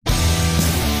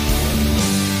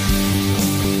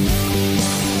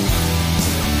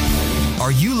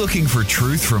Are you looking for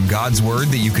truth from God's Word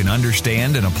that you can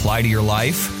understand and apply to your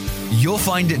life? You'll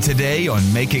find it today on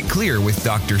Make It Clear with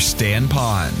Dr. Stan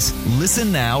Ponz.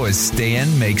 Listen now as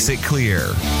Stan makes it clear.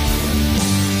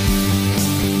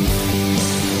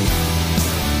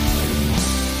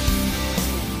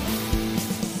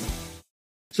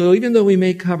 So even though we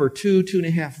may cover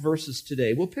 2.5 verses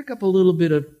today, we'll pick up a little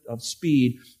bit of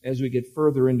speed as we get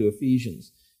further into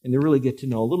Ephesians and to really get to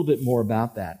know a little bit more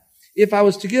about that. If I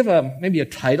was to give maybe a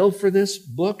title for this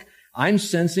book, I'm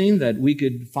sensing that we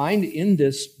could find in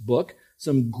this book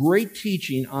some great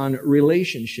teaching on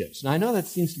relationships. Now, I know that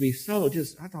seems to be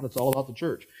I thought it's all about the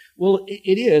church. Well,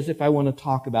 it is if I want to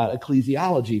talk about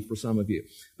ecclesiology for some of you.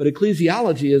 But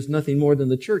ecclesiology is nothing more than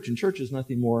the church, and church is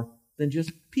nothing more than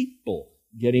just people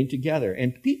getting together.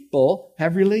 And people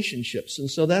have relationships. And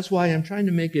so that's why I'm trying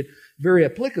to make it very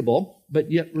applicable,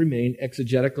 but yet remain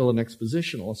exegetical and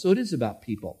expositional. So it is about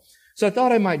people. So I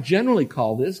thought I might generally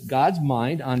call this God's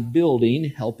mind on building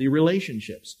healthy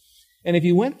relationships. And if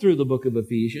you went through the book of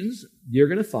Ephesians, you're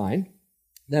going to find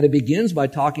that it begins by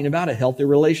talking about a healthy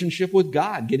relationship with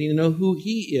God, getting to know who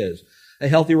He is, a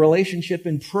healthy relationship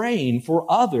in praying for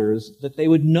others that they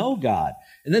would know God.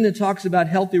 And then it talks about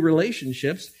healthy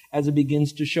relationships as it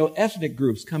begins to show ethnic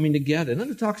groups coming together. And then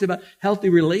it talks about healthy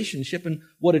relationship and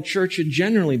what a church should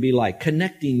generally be like,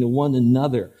 connecting to one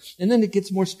another. And then it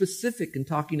gets more specific in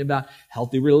talking about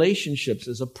healthy relationships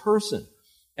as a person,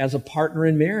 as a partner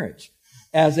in marriage,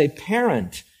 as a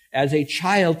parent, as a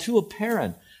child to a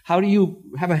parent. How do you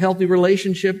have a healthy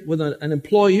relationship with an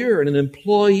employer and an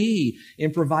employee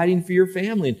in providing for your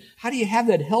family? And how do you have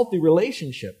that healthy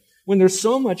relationship when there's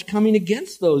so much coming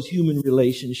against those human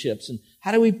relationships? And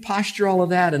how do we posture all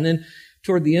of that? And then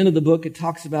toward the end of the book, it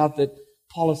talks about that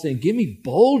Paul is saying, give me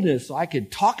boldness so I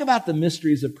could talk about the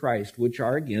mysteries of Christ, which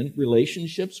are, again,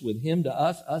 relationships with Him to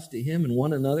us to Him, and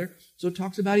one another. So it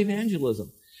talks about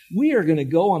evangelism. We are going to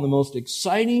go on the most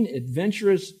exciting,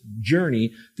 adventurous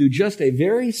journey through just a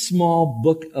very small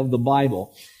book of the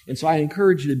Bible. And so I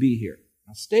encourage you to be here.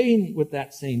 Now, staying with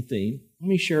that same theme, let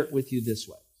me share it with you this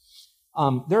way.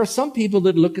 There are some people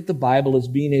that look at the Bible as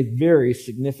being a very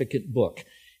significant book,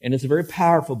 and it's a very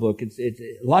powerful book. It's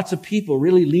lots of people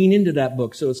really lean into that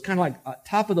book, so it's kind of like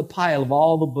top of the pile of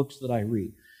all the books that I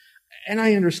read. And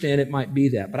I understand it might be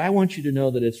that, but I want you to know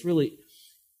that it's really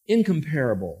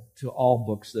incomparable to all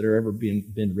books that are ever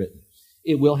been written.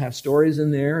 It will have stories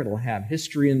in there, it'll have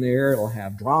history in there, it'll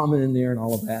have drama in there and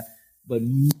all of that. But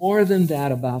more than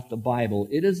that about the Bible,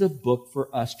 it is a book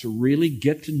for us to really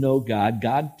get to know God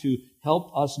to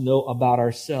help us know about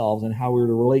ourselves and how we're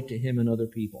to relate to Him and other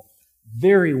people.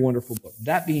 Very wonderful book.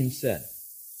 That being said,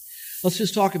 let's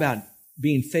just talk about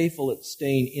being faithful at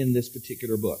staying in this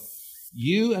particular book.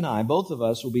 You and I, both of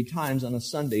us, will be times on a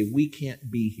Sunday we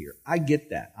can't be here. I get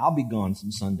that. I'll be gone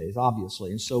some Sundays,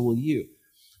 obviously, and so will you.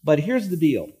 But here's the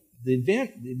deal. The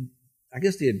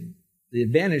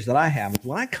advantage that I have is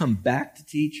when I come back to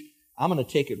teach, I'm going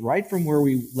to take it right from where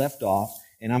we left off,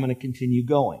 and I'm going to continue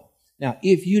going. Now,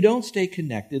 if you don't stay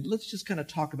connected, let's just kind of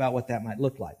talk about what that might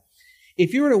look like.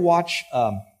 If you were to watch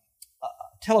a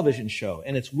television show,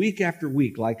 and it's week after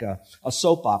week, like a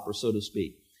soap opera, so to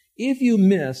speak, if you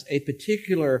miss a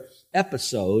particular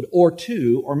episode or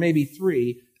two or maybe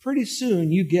three, pretty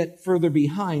soon you get further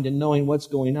behind in knowing what's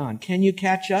going on. Can you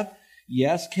catch up?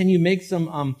 Yes. Can you make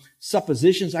some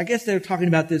suppositions? I guess they're talking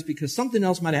about this because something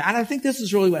else might happen. I think this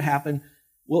is really what happened.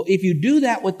 Well, if you do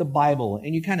that with the Bible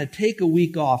and you kind of take a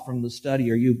week off from the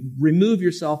study or you remove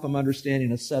yourself from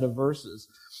understanding a set of verses,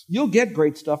 you'll get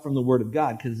great stuff from the Word of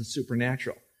God because it's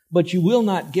supernatural. But you will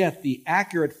not get the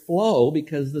accurate flow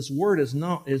because this Word is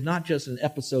not just an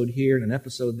episode here and an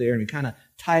episode there and we kind of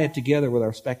tie it together with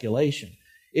our speculation.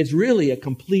 It's really a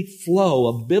complete flow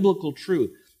of biblical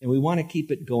truth, and we want to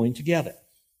keep it going together.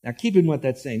 Now, keeping with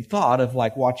that same thought of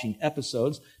like watching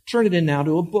episodes, turn it in now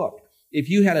to a book. If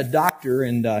you had a doctor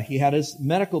and he had his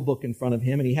medical book in front of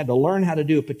him and he had to learn how to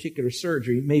do a particular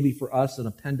surgery, maybe for us an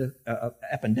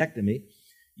appendectomy,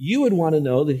 you would want to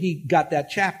know that he got that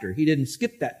chapter. He didn't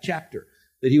skip that chapter,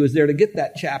 that he was there to get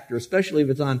that chapter, especially if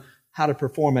it's on how to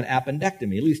perform an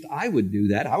appendectomy. At least I would do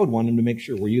that. I would want him to make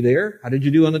sure, were you there? How did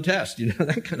you do on the test?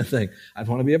 That kind of thing. I'd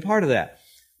want to be a part of that.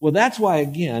 Well, that's why,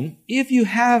 again, if you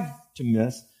have to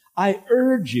miss, I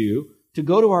urge you to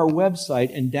go to our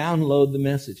website and download the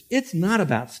message. It's not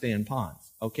about Stan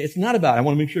Ponz, okay? It's not about, I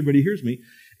want to make sure everybody hears me.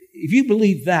 If you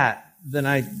believe that, then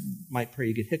I might pray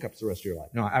you get hiccups the rest of your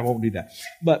life. No, I won't do that.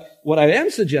 But what I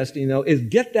am suggesting, though, is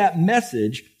get that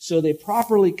message so they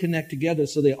properly connect together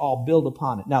so they all build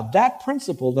upon it. Now, that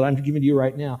principle that I'm giving to you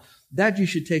right now, that you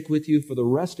should take with you for the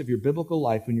rest of your biblical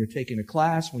life when you're taking a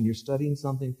class, when you're studying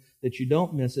something. that you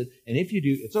don't miss it. And if you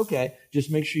do, it's okay.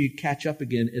 Just make sure you catch up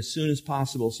again as soon as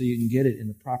possible so you can get it in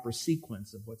the proper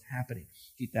sequence of what's happening.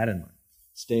 Keep that in mind.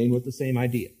 Staying with the same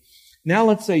idea. Now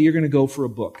let's say you're going to go for a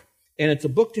book. And it's a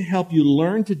book to help you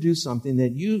learn to do something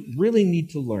that you really need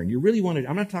to learn. You really want to.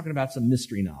 I'm not talking about some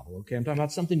mystery novel, okay? I'm talking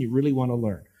about something you really want to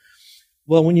learn.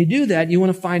 Well, when you do that, you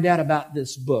want to find out about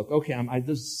this book. Okay,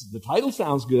 the title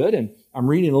sounds good, and I'm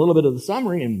reading a little bit of the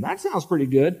summary, and that sounds pretty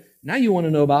good. Now you want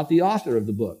to know about the author of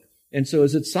the book. And so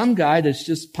is it some guy that's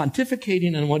just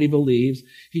pontificating on what he believes?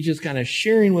 He's just kind of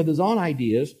sharing with his own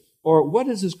ideas? Or what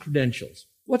is his credentials?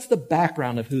 What's the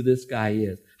background of who this guy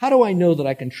is? How do I know that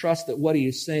I can trust that what he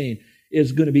is saying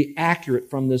is going to be accurate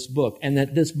from this book and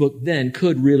that this book then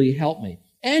could really help me?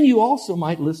 And you also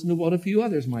might listen to what a few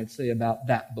others might say about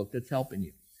that book that's helping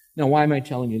you. Now, why am I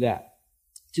telling you that?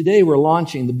 Today we're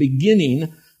launching the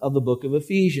beginning of the book of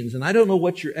Ephesians, and I don't know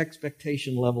what your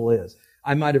expectation level is.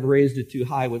 I might have raised it too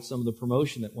high with some of the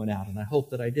promotion that went out, and I hope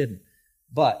that I didn't.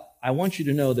 But I want you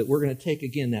to know that we're going to take,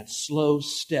 again, that slow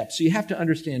step. So you have to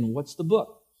understand, what's the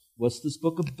book? What's this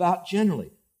book about generally?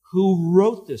 Who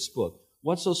wrote this book?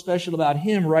 What's so special about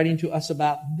him writing to us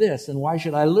about this? And why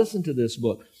should I listen to this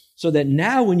book? So that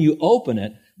now when you open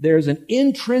it, there's an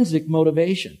intrinsic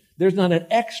motivation. There's not an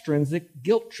extrinsic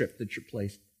guilt trip that you're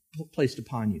placed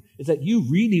upon you. It's that you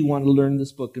really want to learn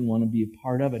this book and want to be a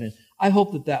part of it. And I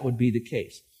hope that that would be the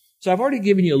case. So I've already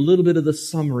given you a little bit of the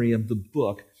summary of the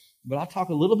book, but I'll talk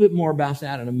a little bit more about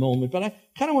that in a moment. But I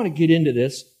kind of want to get into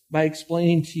this by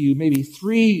explaining to you maybe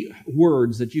 3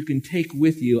 words that you can take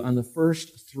with you on the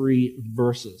first 3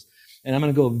 verses. And I'm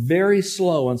going to go very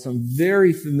slow on some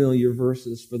very familiar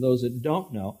verses for those that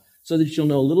don't know, so that you'll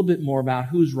know a little bit more about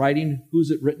who's writing, who's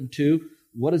it written to,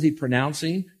 what is he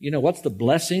pronouncing, what's the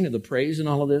blessing or the praise in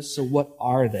all of this, so what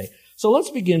are they? So let's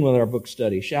begin with our book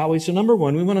study, shall we? So number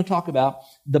 1, we want to talk about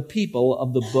the people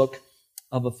of the book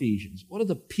of Ephesians. What are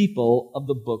the people of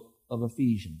the book of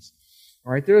Ephesians?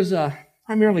 All right, there's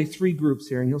primarily 3 groups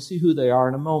here, and you'll see who they are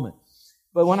in a moment.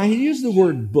 But when I use the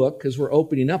word book, because we're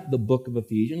opening up the book of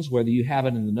Ephesians, whether you have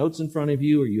it in the notes in front of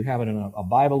you or you have it in a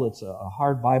Bible, it's a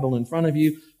hard Bible in front of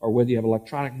you, or whether you have an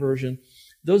electronic version,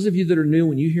 those of you that are new,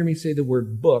 when you hear me say the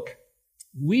word book,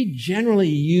 we generally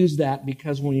use that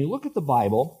because when you look at the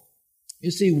Bible, you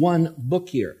see one book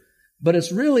here. But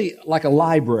it's really like a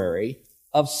library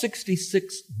of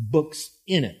 66 books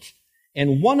in it.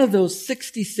 And one of those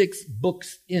 66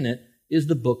 books in it is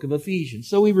the book of Ephesians.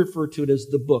 So we refer to it as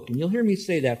the book. And you'll hear me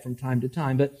say that from time to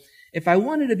time. But if I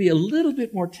wanted to be a little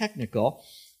bit more technical,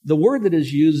 the word that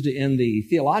is used in the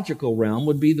theological realm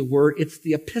would be it's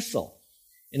the epistle.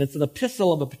 And it's an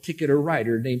epistle of a particular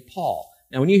writer named Paul.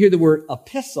 Now, when you hear the word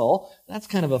epistle, that's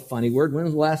kind of a funny word. When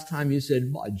was the last time you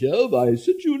said, by Jove, I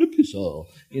sent you an epistle?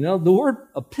 The word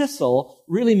epistle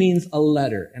really means a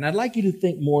letter. And I'd like you to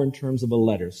think more in terms of a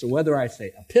letter. So whether I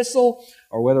say epistle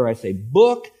or whether I say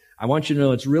book, I want you to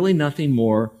know it's really nothing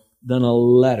more than a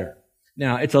letter.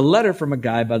 Now, it's a letter from a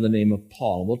guy by the name of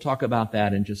Paul. We'll talk about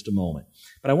that in just a moment.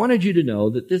 But I wanted you to know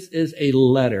that this is a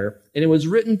letter, and it was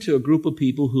written to a group of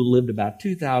people who lived about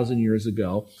 2,000 years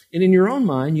ago. And in your own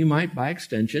mind, you might, by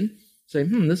extension, say,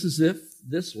 this is as if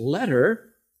this letter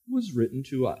was written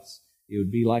to us. It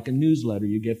would be like a newsletter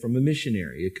you get from a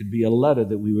missionary. It could be a letter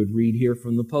that we would read here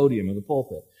from the podium or the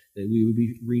pulpit, that we would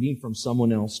be reading from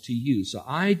someone else to you. So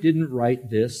I didn't write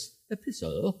this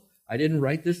epistle. I didn't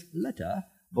write this letter.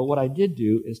 But what I did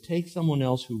do is take someone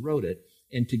else who wrote it,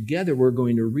 and together we're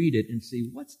going to read it and see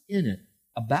what's in it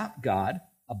about God,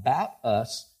 about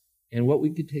us, and what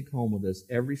we could take home with us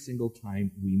every single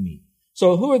time we meet.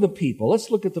 So who are the people?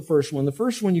 Let's look at the first one. The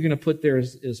first one you're going to put there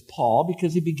is Paul,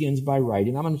 because he begins by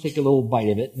writing. I'm going to take a little bite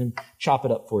of it and then chop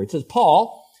it up for you. It says,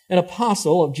 Paul, an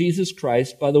apostle of Jesus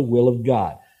Christ by the will of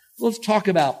God. Let's talk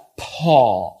about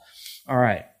Paul. All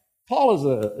right.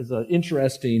 Paul is an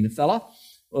interesting fella.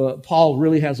 Paul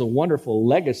really has a wonderful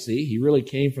legacy. He really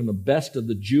came from the best of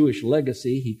the Jewish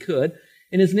legacy he could.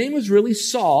 And his name was really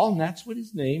Saul, and that's what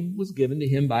his name was given to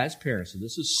him by his parents. So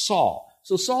this is Saul.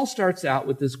 So Saul starts out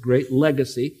with this great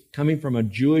legacy coming from a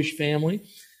Jewish family,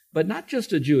 but not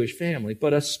just a Jewish family,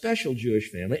 but a special Jewish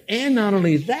family. And not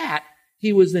only that,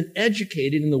 he was then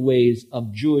educated in the ways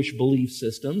of Jewish belief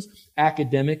systems,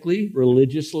 academically,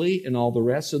 religiously, and all the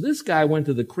rest. So this guy went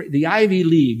to the Ivy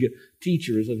League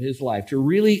teachers of his life to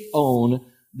really own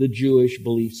the Jewish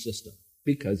belief system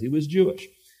because he was Jewish.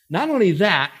 Not only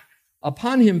that,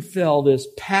 upon him fell this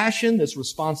passion, this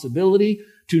responsibility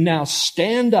to now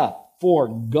stand up for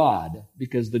God,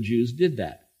 because the Jews did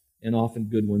that. And often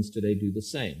good ones today do the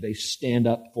same. They stand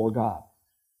up for God.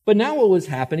 But now what was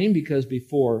happening, because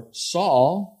before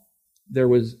Saul, there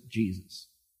was Jesus.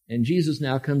 And Jesus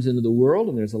now comes into the world,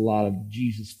 and there's a lot of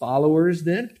Jesus followers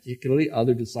then, particularly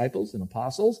other disciples and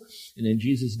apostles. And then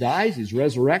Jesus dies, he's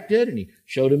resurrected, and he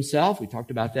showed himself. We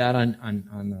talked about that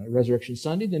on Resurrection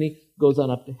Sunday. Then he goes on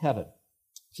up to heaven.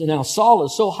 So now Saul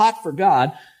is so hot for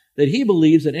God that he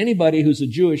believes that anybody who's a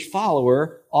Jewish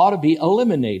follower ought to be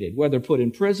eliminated, whether put in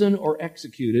prison or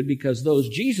executed, because those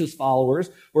Jesus followers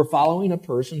were following a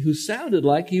person who sounded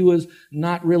like he was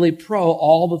not really pro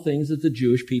all the things that the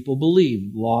Jewish people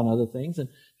believed, law and other things. And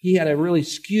he had a really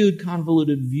skewed,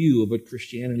 convoluted view of what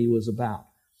Christianity was about.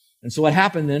 And so what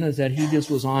happened then is that he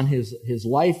just was on his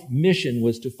life mission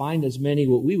was to find as many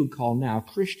what we would call now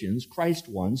Christians, Christ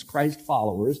ones, Christ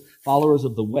followers, followers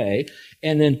of the way,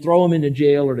 and then throw them into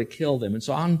jail or to kill them. And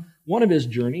so on one of his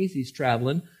journeys, he's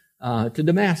traveling to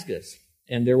Damascus.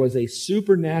 And there was a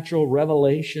supernatural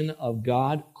revelation of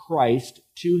God, Christ,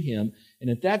 to him. And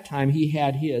at that time, he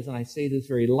had his, and I say this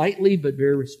very lightly but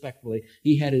very respectfully,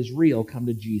 he had his real come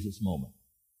to Jesus moment.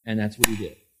 And that's what he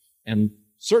did. And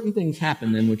certain things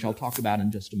happened then, which I'll talk about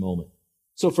in just a moment.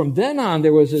 So from then on,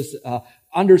 there was this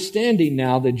understanding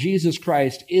now that Jesus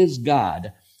Christ is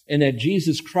God, and that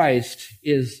Jesus Christ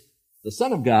is the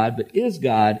Son of God, but is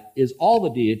God, is all the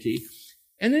deity.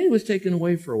 And then he was taken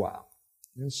away for a while.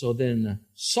 And so then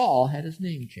Saul had his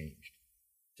name changed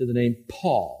to the name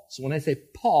Paul. So when I say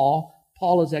Paul,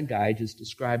 Paul is that guy I just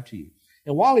described to you.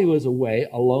 And while he was away,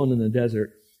 alone in the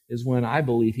desert, is when I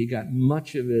believe he got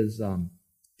much of his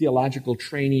theological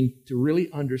training to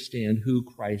really understand who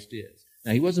Christ is.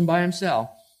 Now, he wasn't by himself.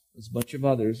 There's a bunch of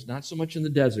others, not so much in the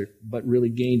desert, but really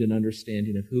gained an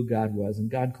understanding of who God was, and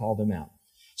God called them out.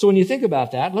 So when you think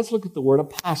about that, let's look at the word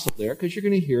apostle there, because you're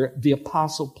going to hear the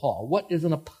Apostle Paul. What is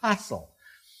an apostle?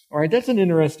 All right, that's an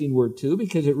interesting word, too,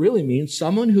 because it really means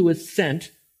someone who is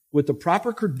sent with the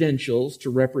proper credentials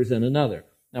to represent another.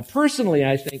 Now, personally,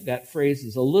 I think that phrase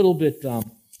is a little bit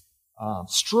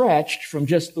stretched from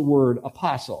just the word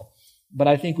apostle. But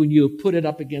I think when you put it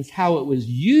up against how it was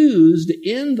used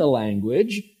in the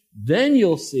language, then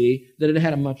you'll see that it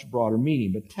had a much broader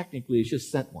meaning. But technically, it's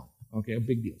just sent one. Okay, a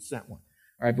big deal, sent one.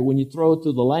 All right, but when you throw it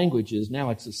through the languages, now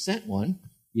it's a sent one.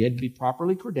 He had to be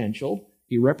properly credentialed.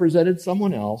 He represented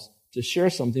someone else to share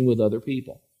something with other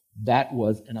people. That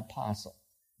was an apostle.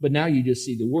 But now you just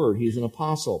see the word. He's an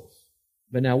apostle.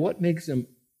 But now what makes him...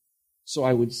 So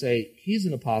I would say he's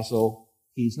an apostle,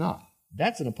 he's not.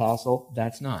 That's an apostle,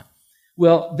 that's not.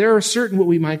 Well, there are certain what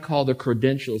we might call the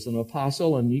credentials of an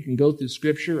apostle, and you can go through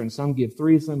Scripture, and some give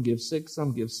 3, some give 6,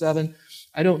 some give 7.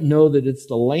 I don't know that it's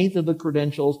the length of the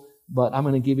credentials, but I'm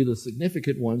going to give you the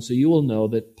significant one so you will know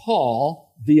that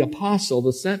Paul, the apostle,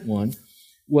 the sent one,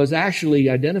 was actually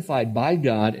identified by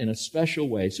God in a special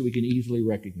way so we can easily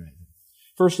recognize him.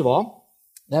 First of all,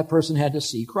 that person had to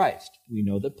see Christ. We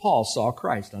know that Paul saw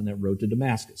Christ on that road to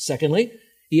Damascus. Secondly,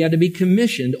 he had to be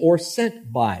commissioned or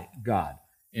sent by God.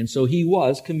 And so he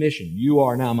was commissioned. You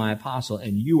are now my apostle,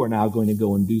 and you are now going to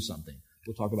go and do something.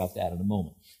 We'll talk about that in a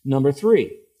moment. Number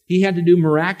 3, he had to do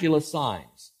miraculous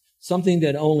signs, something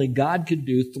that only God could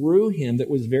do through him that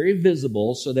was very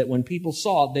visible so that when people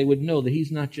saw it, they would know that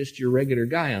he's not just your regular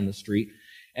guy on the street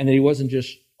and that he wasn't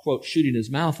just quote, shooting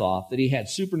his mouth off, that he had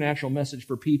supernatural message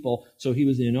for people, so he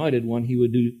was the anointed one, he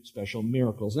would do special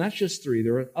miracles. And that's just 3.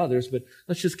 There are others, but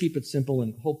let's just keep it simple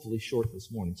and hopefully short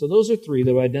this morning. So those are 3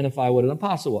 that would identify what an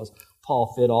apostle was.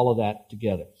 Paul fit all of that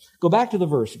together. Go back to the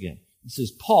verse again. It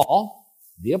says, Paul,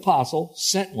 the apostle,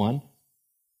 sent one,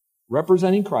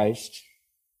 representing Christ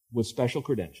with special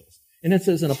credentials. And it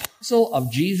says, an apostle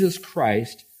of Jesus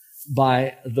Christ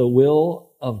by the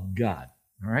will of God.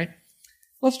 All right?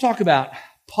 Let's talk about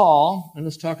Paul, and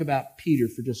let's talk about Peter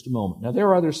for just a moment. Now, there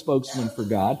are other spokesmen for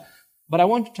God, but I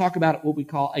want to talk about what we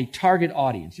call a target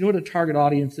audience. You know what a target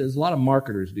audience is? A lot of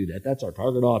marketers do that. That's our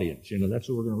target audience. You know, that's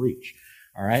who we're going to reach.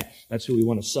 All right? That's who we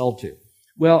want to sell to.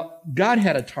 Well, God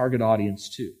had a target audience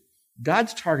too.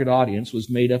 God's target audience was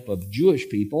made up of Jewish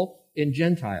people and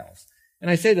Gentiles.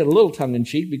 And I say that a little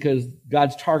tongue-in-cheek because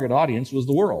God's target audience was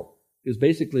the world. Because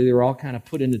basically they were all kind of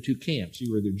put into 2 camps.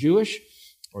 You were either Jewish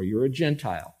or you're a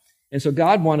Gentile. And so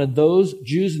God wanted those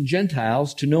Jews and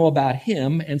Gentiles to know about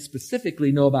him and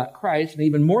specifically know about Christ and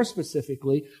even more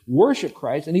specifically worship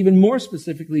Christ and even more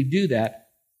specifically do that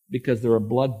because they're a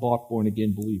blood-bought,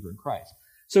 born-again believer in Christ.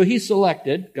 So he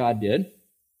selected, God did,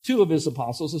 2 of his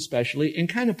apostles especially, and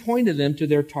kind of pointed them to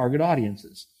their target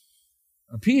audiences.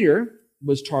 Peter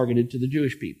was targeted to the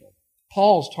Jewish people.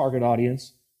 Paul's target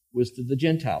audience was to the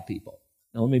Gentile people.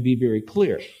 Now let me be very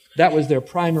clear. That was their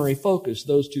primary focus,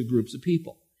 those 2 groups of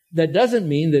people. That doesn't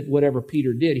mean that whatever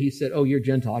Peter did, he said, oh, you're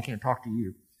Gentile, I can't talk to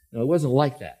you. No, it wasn't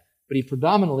like that. But he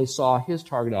predominantly saw his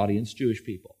target audience, Jewish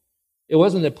people. It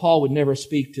wasn't that Paul would never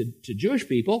speak to Jewish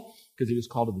people because he was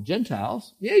called to the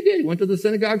Gentiles. Yeah, he did. He went to the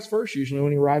synagogues first, usually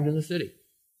when he arrived in the city.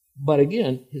 But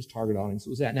again, his target audience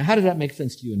was that. Now, how does that make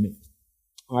sense to you and me?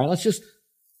 All right, let's just,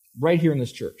 right here in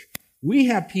this church. We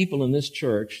have people in this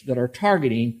church that are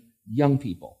targeting young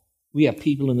people. We have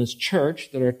people in this church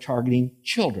that are targeting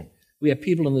children. We have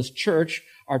people in this church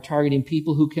are targeting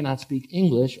people who cannot speak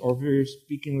English or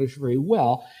speak English very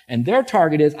well. And their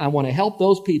target is, I want to help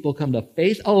those people come to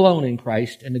faith alone in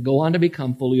Christ and to go on to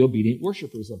become fully obedient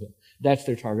worshipers of Him. That's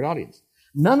their target audience.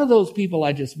 None of those people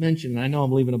I just mentioned, and I know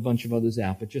I'm leaving a bunch of others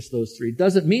out, but just those three,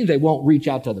 doesn't mean they won't reach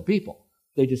out to other people.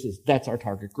 They just says, that's our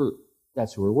target group.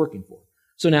 That's who we're working for.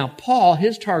 So now Paul,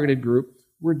 his targeted group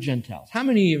were Gentiles. How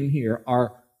many even here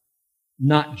are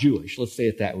not Jewish? Let's say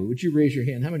it that way. Would you raise your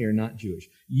hand? How many are not Jewish?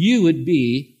 You would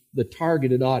be the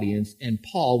targeted audience, and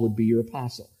Paul would be your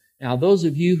apostle. Now, those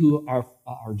of you who are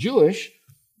Jewish,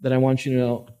 that I want you to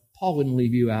know, Paul wouldn't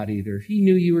leave you out either. If he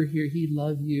knew you were here, he'd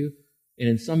love you. And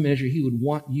in some measure, he would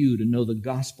want you to know the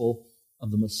gospel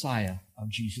of the Messiah of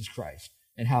Jesus Christ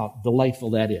and how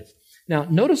delightful that is. Now,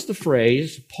 notice the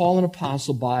phrase, Paul, an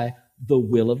apostle by the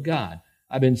will of God.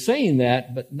 I've been saying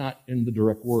that, but not in the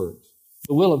direct words.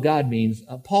 The will of God means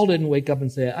Paul didn't wake up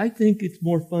and say, I think it's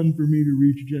more fun for me to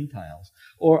reach Gentiles.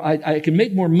 Or I can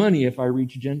make more money if I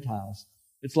reach Gentiles.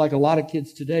 It's like a lot of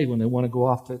kids today when they want to go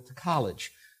off to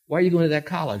college. Why are you going to that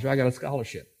college? Well, I got a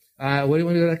scholarship. Why do you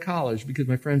want to go to that college? Because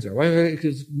my friends are. Why?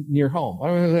 Because near home. Why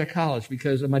do I want to go to that college?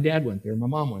 Because my dad went there, my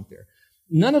mom went there.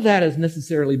 None of that is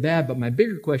necessarily bad, but my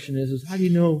bigger question is how do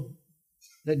you know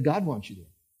that God wants you there?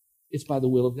 It's by the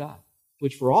will of God,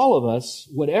 which for all of us,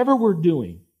 whatever we're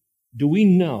doing, do we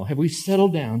know, have we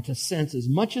settled down to sense as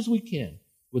much as we can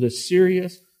with a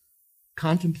serious,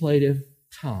 contemplative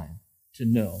time to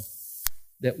know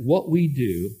that what we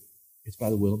do is by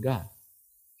the will of God?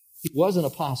 He was an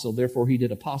apostle, therefore he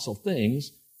did apostle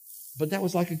things, but that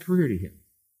was like a career to him.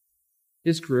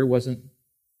 His career wasn't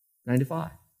 9 to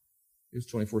 5. It was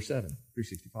 24/7,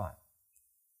 365.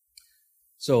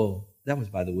 So that was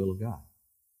by the will of God.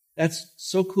 That's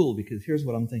so cool because here's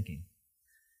what I'm thinking.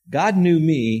 God knew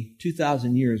me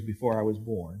 2,000 years before I was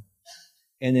born,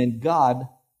 and then God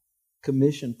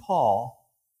commissioned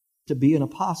Paul to be an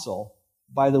apostle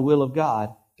by the will of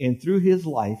God, and through his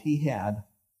life he had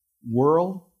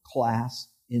world-class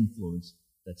influence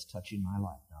that's touching my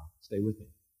life now. Stay with me.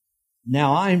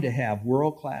 Now I'm to have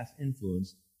world-class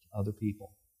influence to other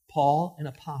people. Paul, an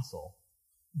apostle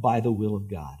by the will of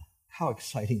God. How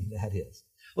exciting that is.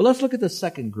 Well, let's look at the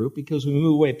second group because we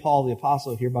move away Paul, the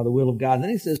apostle, here by the will of God. And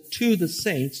then he says, to the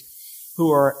saints who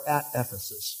are at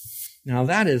Ephesus. Now,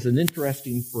 that is an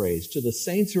interesting phrase, to the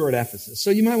saints who are at Ephesus. So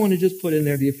you might want to just put in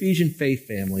there the Ephesian faith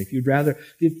family, if you'd rather,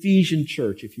 the Ephesian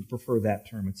church, if you prefer that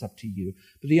term, it's up to you.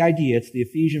 But the idea, it's the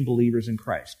Ephesian believers in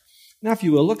Christ. Now, if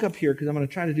you will, look up here, because I'm going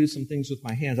to try to do some things with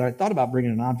my hands. I thought about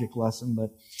bringing an object lesson,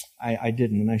 but I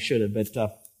didn't, and I should have. But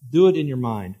do it in your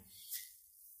mind.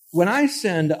 When I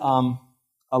send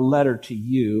a letter to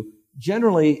you,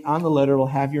 generally on the letter it'll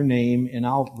have your name, and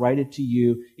I'll write it to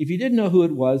you. If you didn't know who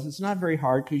it was, it's not very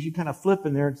hard, because you kind of flip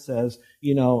in there, it says,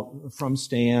 from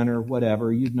Stan or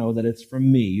whatever. You'd know that it's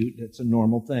from me. It's a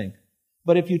normal thing.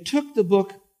 But if you took the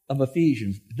book of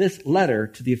Ephesians, this letter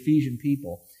to the Ephesian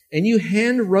people, and you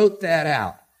hand wrote that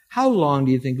out, how long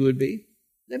do you think it would be?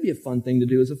 That'd be a fun thing to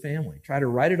do as a family. Try to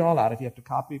write it all out if you have to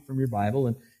copy it from your Bible,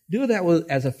 and do that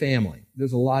as a family.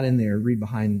 There's a lot in there. Read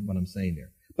behind what I'm saying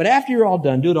there. But after you're all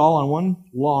done, do it all on one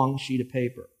long sheet of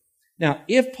paper. Now,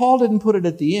 if Paul didn't put it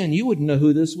at the end, you wouldn't know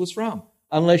who this was from,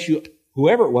 unless you,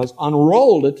 whoever it was,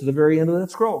 unrolled it to the very end of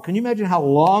that scroll. Can you imagine how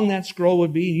long that scroll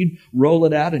would be? You'd roll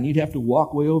it out, and you'd have to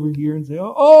walk way over here and say,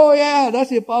 oh yeah, that's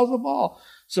the Apostle Paul.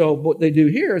 So what they do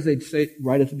here is they'd say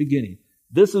right at the beginning,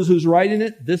 this is who's writing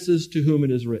it, this is to whom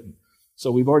it is written.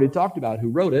 So we've already talked about who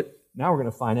wrote it. Now we're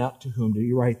going to find out to whom did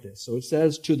he write this. So it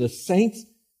says, to the saints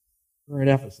who are at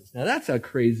Ephesus. Now that's a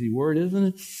crazy word, isn't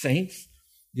it? Saints.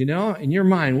 In your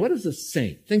mind, what is a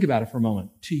saint? Think about it for a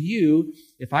moment. To you,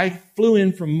 if I flew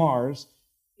in from Mars,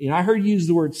 I heard you use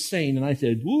the word saint, and I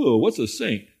said, whoa, what's a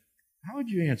saint? How would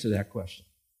you answer that question?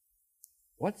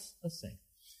 What's a saint?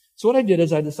 So what I did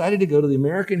is I decided to go to the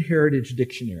American Heritage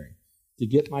Dictionary to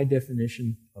get my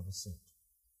definition of a saint.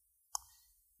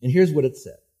 And here's what it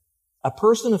said. A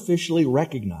person officially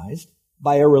recognized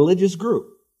by a religious group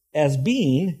as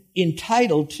being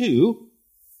entitled to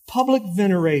public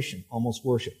veneration, almost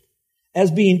worship,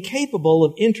 as being capable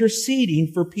of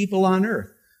interceding for people on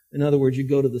earth. In other words, you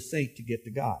go to the saint to get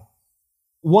to God.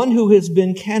 One who has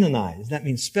been canonized, that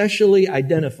means specially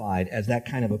identified as that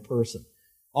kind of a person,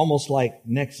 almost like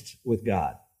next with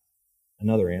God.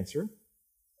 Another answer,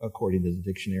 according to the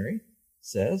dictionary,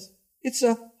 says it's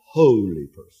a holy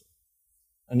person.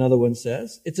 Another one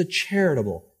says it's a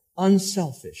charitable,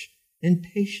 unselfish, and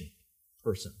patient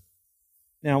person.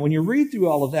 Now, when you read through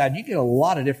all of that, you get a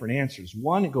lot of different answers.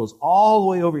 One, it goes all the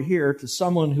way over here to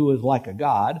someone who is like a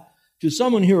god, to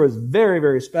someone who is very,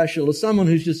 very special, to someone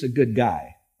who's just a good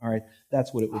guy. All right,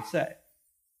 that's what it would say.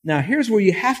 Now, here's where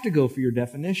you have to go for your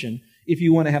definition if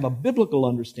you want to have a biblical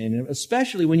understanding,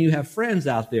 especially when you have friends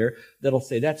out there that'll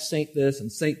say, that's saint this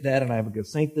and saint that, and I have a good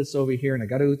saint this over here, and I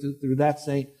got to go through that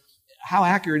saint. How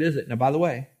accurate is it? Now, by the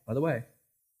way,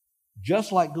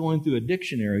 just like going through a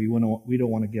dictionary, we don't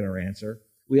want to get our answer.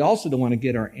 We also don't want to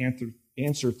get our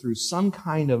answer through some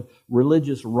kind of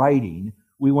religious writing.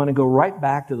 We want to go right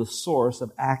back to the source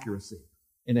of accuracy,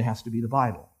 and it has to be the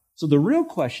Bible. So the real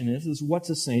question is what's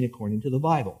a saint according to the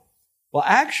Bible? Well,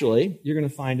 actually, you're going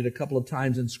to find it a couple of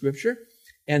times in Scripture,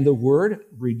 and the word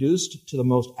reduced to the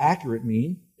most accurate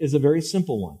meaning is a very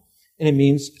simple one. And it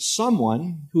means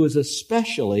someone who is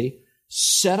especially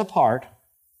set apart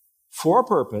for a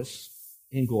purpose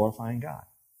in glorifying God.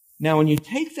 Now, when you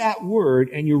take that word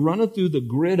and you run it through the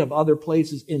grid of other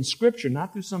places in Scripture,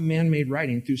 not through some man-made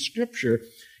writing, through Scripture,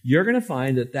 you're going to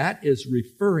find that that is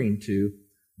referring to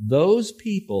those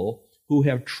people who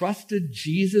have trusted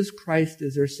Jesus Christ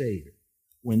as their Savior.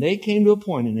 When they came to a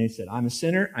point and they said, I'm a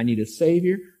sinner, I need a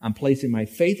Savior, I'm placing my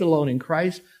faith alone in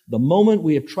Christ, the moment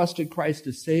we have trusted Christ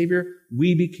as Savior,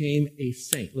 we became a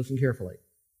saint. Listen carefully.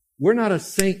 We're not a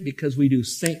saint because we do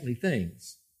saintly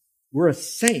things. We're a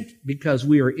saint because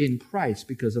we are in Christ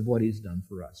because of what He's done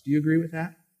for us. Do you agree with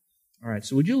that? All right,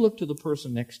 so would you look to the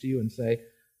person next to you and say,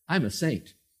 I'm a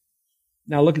saint.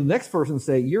 Now look at the next person and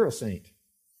say, you're a saint.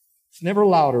 It's never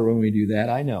louder when we do that,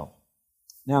 I know.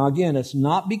 Now again, it's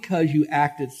not because you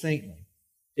acted saintly.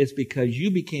 It's because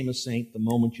you became a saint the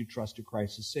moment you trusted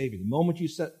Christ as Savior. The moment you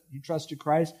trusted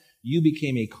Christ, you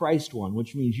became a Christ one,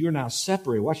 which means you're now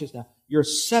separated. Watch this now. You're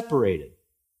separated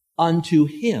unto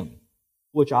Him,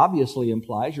 which obviously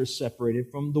implies you're separated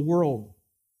from the world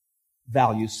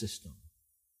value system.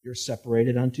 You're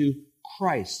separated unto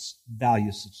Christ's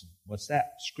value system. What's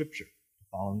that? Scripture.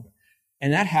 Following.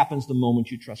 And that happens the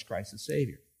moment you trust Christ as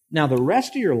Savior. Now, the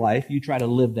rest of your life, you try to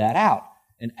live that out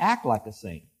and act like a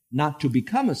saint. Not to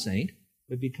become a saint,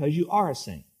 but because you are a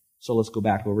saint. So let's go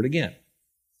back over it again.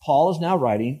 Paul is now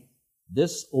writing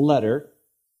this letter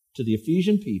to the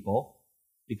Ephesian people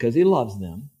because he loves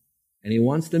them and he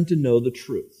wants them to know the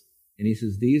truth. And he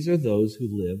says, these are those who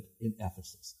lived in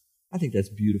Ephesus. I think that's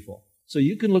beautiful. So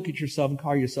you can look at yourself and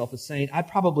call yourself a saint. I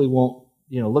probably won't,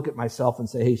 look at myself and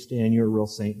say, hey, Stan, you're a real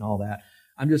saint and all that.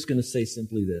 I'm just going to say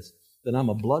simply this, that I'm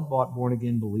a blood-bought,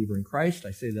 born-again believer in Christ.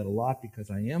 I say that a lot because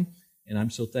I am. And I'm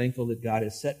so thankful that God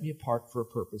has set me apart for a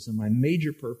purpose. And my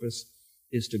major purpose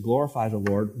is to glorify the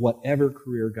Lord, whatever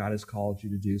career God has called you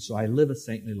to do. So I live a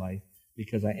saintly life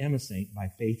because I am a saint by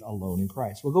faith alone in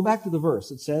Christ. We'll go back to the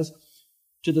verse. It says,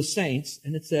 to the saints,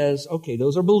 and it says, okay,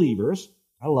 those are believers.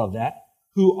 I love that.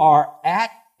 Who are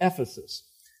at Ephesus.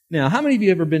 Now, how many of you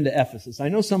have ever been to Ephesus? I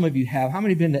know some of you have. How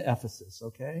many have been to Ephesus?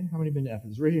 Okay. How many have been to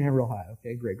Ephesus? Raise your hand real high.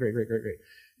 Okay, great. Did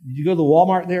you go to the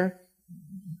Walmart there?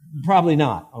 Probably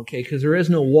not, okay, because there is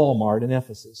no Walmart in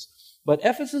Ephesus. But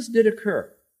Ephesus did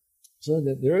occur. So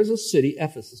that there is a city,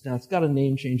 Ephesus. Now, it's got a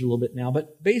name change a little bit now,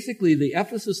 but basically the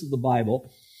Ephesus of the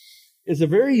Bible is a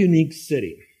very unique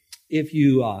city. If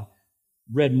you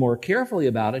read more carefully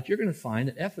about it, you're going to find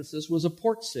that Ephesus was a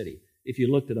port city. If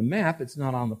you looked at a map, it's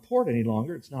not on the port any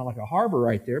longer. It's not like a harbor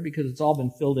right there because it's all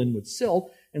been filled in with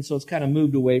silt, and so it's kind of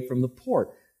moved away from the port.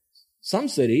 Some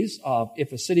cities,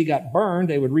 if a city got burned,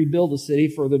 they would rebuild the city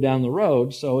further down the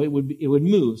road, so it would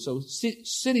move. So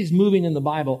cities moving in the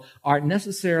Bible aren't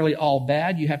necessarily all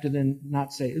bad. You have to then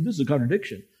not say, this is a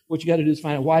contradiction. What you got to do is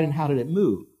find out why and how did it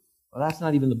move. Well, that's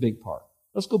not even the big part.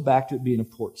 Let's go back to it being a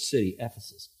port city,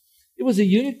 Ephesus. It was a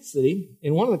unique city.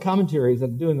 In one of the commentaries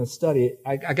I'm doing this study,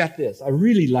 I got this. I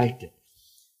really liked it.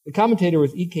 The commentator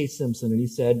was E.K. Simpson, and he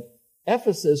said,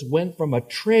 Ephesus went from a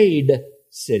trade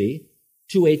city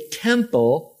to a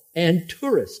temple and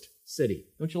tourist city.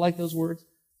 Don't you like those words?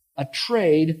 A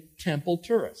trade, temple,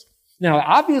 tourist. Now,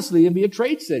 obviously, it'd be a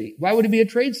trade city. Why would it be a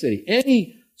trade city?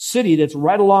 Any city that's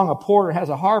right along a port or has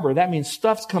a harbor, that means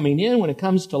stuff's coming in. When it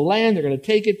comes to land, they're going to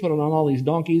take it, put it on all these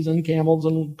donkeys and camels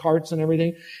and carts and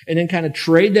everything, and then kind of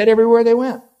trade that everywhere they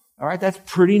went. All right, that's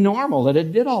pretty normal that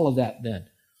it did all of that then.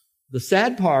 The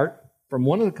sad part, from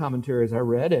one of the commentaries I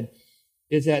read,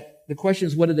 is that the question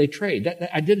is, what did they trade?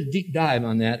 I did a deep dive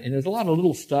on that, and there's a lot of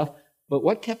little stuff, but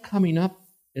what kept coming up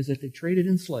is that they traded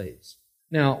in slaves.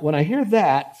 Now, when I hear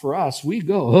that, for us, we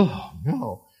go, oh,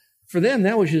 no. For them,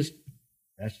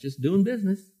 that's just doing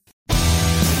business.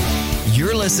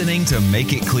 You're listening to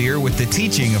Make It Clear with the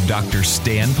teaching of Dr.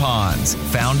 Stan Ponz,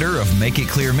 founder of Make It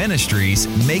Clear Ministries.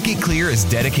 Make It Clear is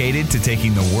dedicated to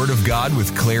taking the Word of God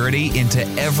with clarity into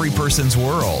every person's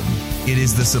world. It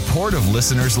is the support of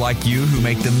listeners like you who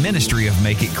make the ministry of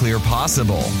Make It Clear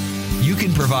possible. You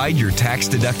can provide your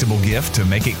tax-deductible gift to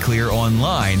Make It Clear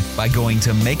online by going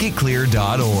to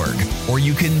makeitclear.org, or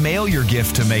you can mail your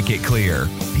gift to Make It Clear,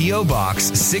 P.O. Box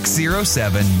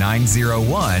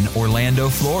 607901, Orlando,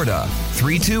 Florida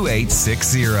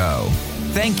 32860.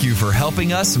 Thank you for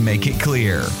helping us make it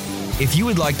clear. If you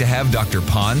would like to have Dr.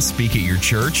 Ponz speak at your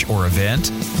church or event,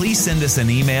 please send us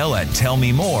an email at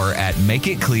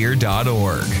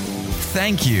tellmemore@makeitclear.org.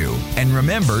 Thank you, and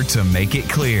remember to make it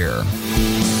clear.